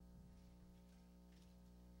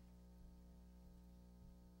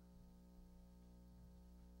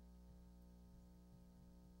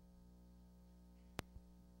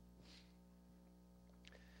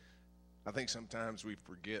I think sometimes we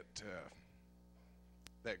forget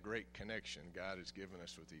that great connection God has given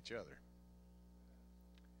us with each other.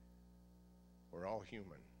 We're all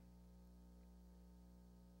human.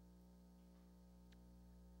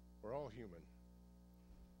 We're all human.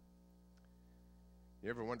 You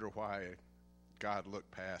ever wonder why God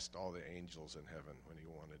looked past all the angels in heaven when he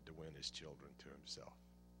wanted to win his children to himself?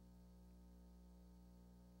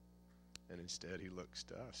 And instead he looks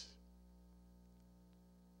to us.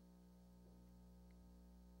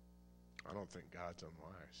 I don't think God's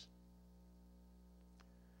unwise.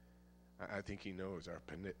 I think he knows our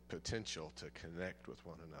potential to connect with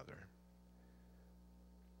one another.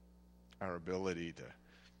 Our ability to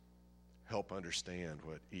help understand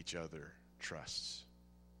what each other trusts.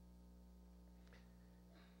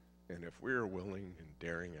 And if we're willing and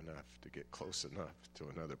daring enough to get close enough to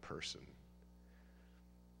another person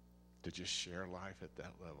to just share life at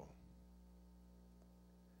that level,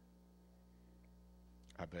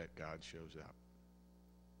 I bet God shows up.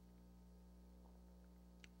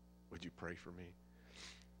 Would you pray for me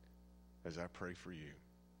as I pray for you?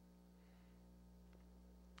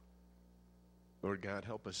 Lord God,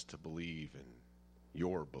 help us to believe in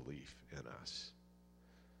your belief in us,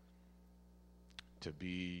 to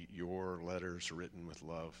be your letters written with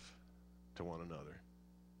love to one another.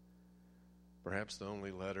 Perhaps the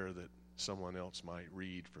only letter that someone else might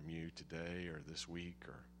read from you today or this week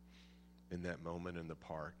or in that moment in the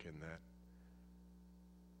park, in that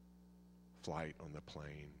flight on the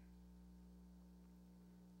plane,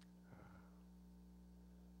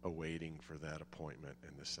 awaiting for that appointment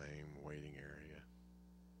in the same waiting area,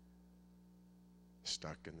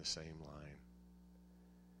 stuck in the same line.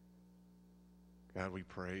 God, we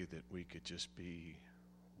pray that we could just be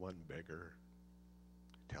one beggar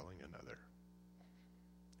telling another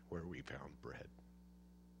where we found bread.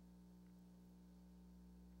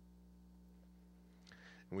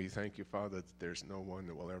 And we thank you, Father, that there's no one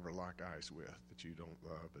that we'll ever lock eyes with that you don't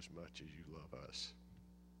love as much as you love us.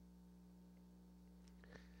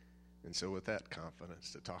 And so with that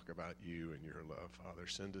confidence to talk about you and your love, Father,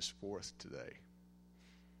 send us forth today.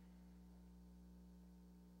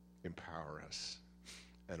 Empower us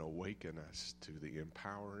and awaken us to the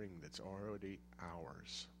empowering that's already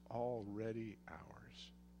ours,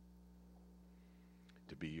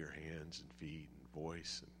 to be your hands and feet and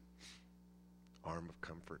voice and arm of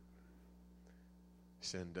comfort.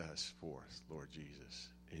 Send us forth, Lord Jesus.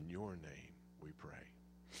 In your name we pray.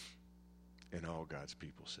 And all God's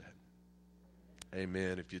people said,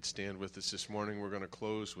 amen. If you'd stand with us this morning, we're going to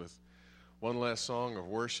close with one last song of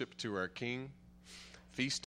worship to our King. Feast